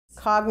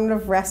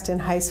Cognitive rest in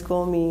high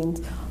school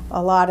means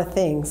a lot of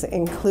things,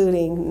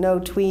 including no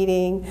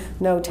tweeting,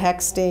 no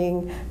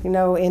texting,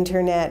 no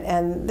internet,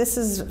 and this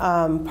is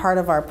part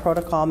of our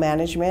protocol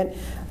management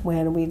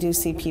when we do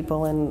see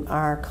people in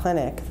our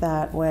clinic,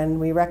 that when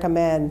we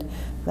recommend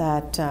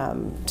that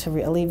to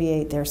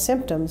alleviate their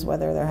symptoms,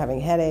 whether they're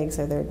having headaches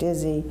or they're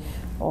dizzy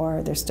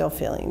or they're still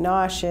feeling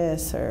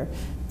nauseous or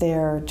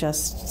they're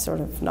just sort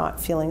of not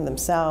feeling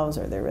themselves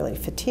or they're really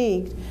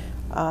fatigued,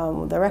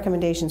 the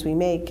recommendations we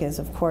make is,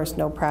 of course,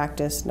 no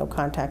practice, no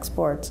contact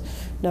sports,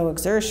 no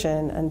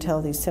exertion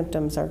until these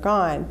symptoms are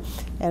gone.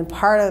 And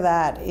part of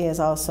that is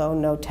also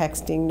no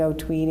texting, no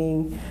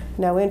tweeting,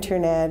 no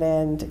internet,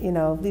 and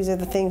these are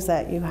the things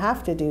that you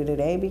have to do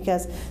today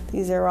because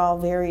these are all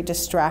very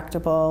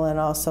distractible and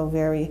also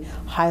very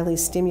highly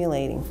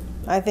stimulating.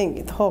 I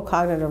think the whole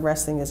cognitive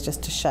resting is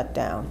just to shut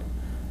down.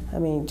 I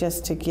mean,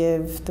 just to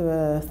give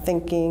the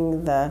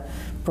thinking, the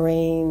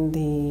brain,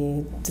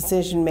 the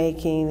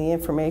decision-making, the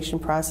information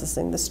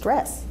processing, the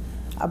stress,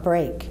 a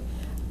break.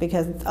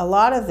 Because a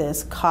lot of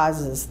this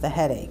causes the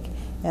headache.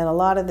 And a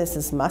lot of this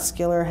is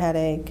muscular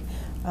headache.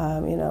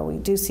 We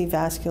do see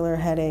vascular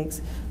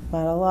headaches,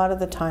 but a lot of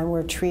the time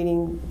we're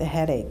treating the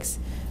headaches.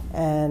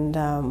 And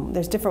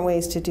there's different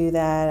ways to do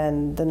that,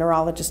 and the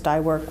neurologist I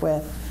work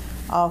with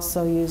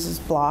also uses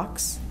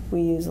blocks.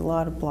 We use a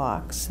lot of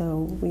blocks.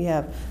 So we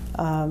have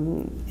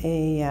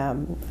a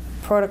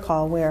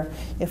protocol where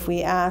if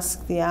we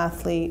ask the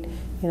athlete,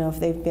 if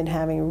they've been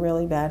having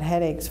really bad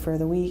headaches for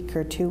the week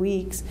or 2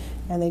 weeks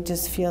and they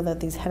just feel that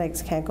these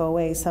headaches can't go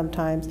away,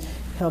 sometimes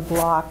he'll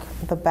block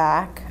the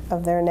back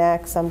of their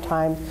neck,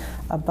 sometimes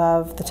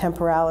above the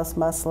temporalis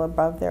muscle,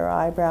 above their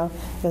eyebrow,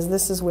 because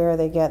this is where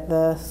they get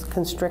the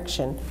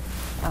constriction.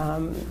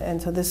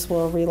 And so this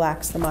will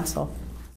relax the muscle.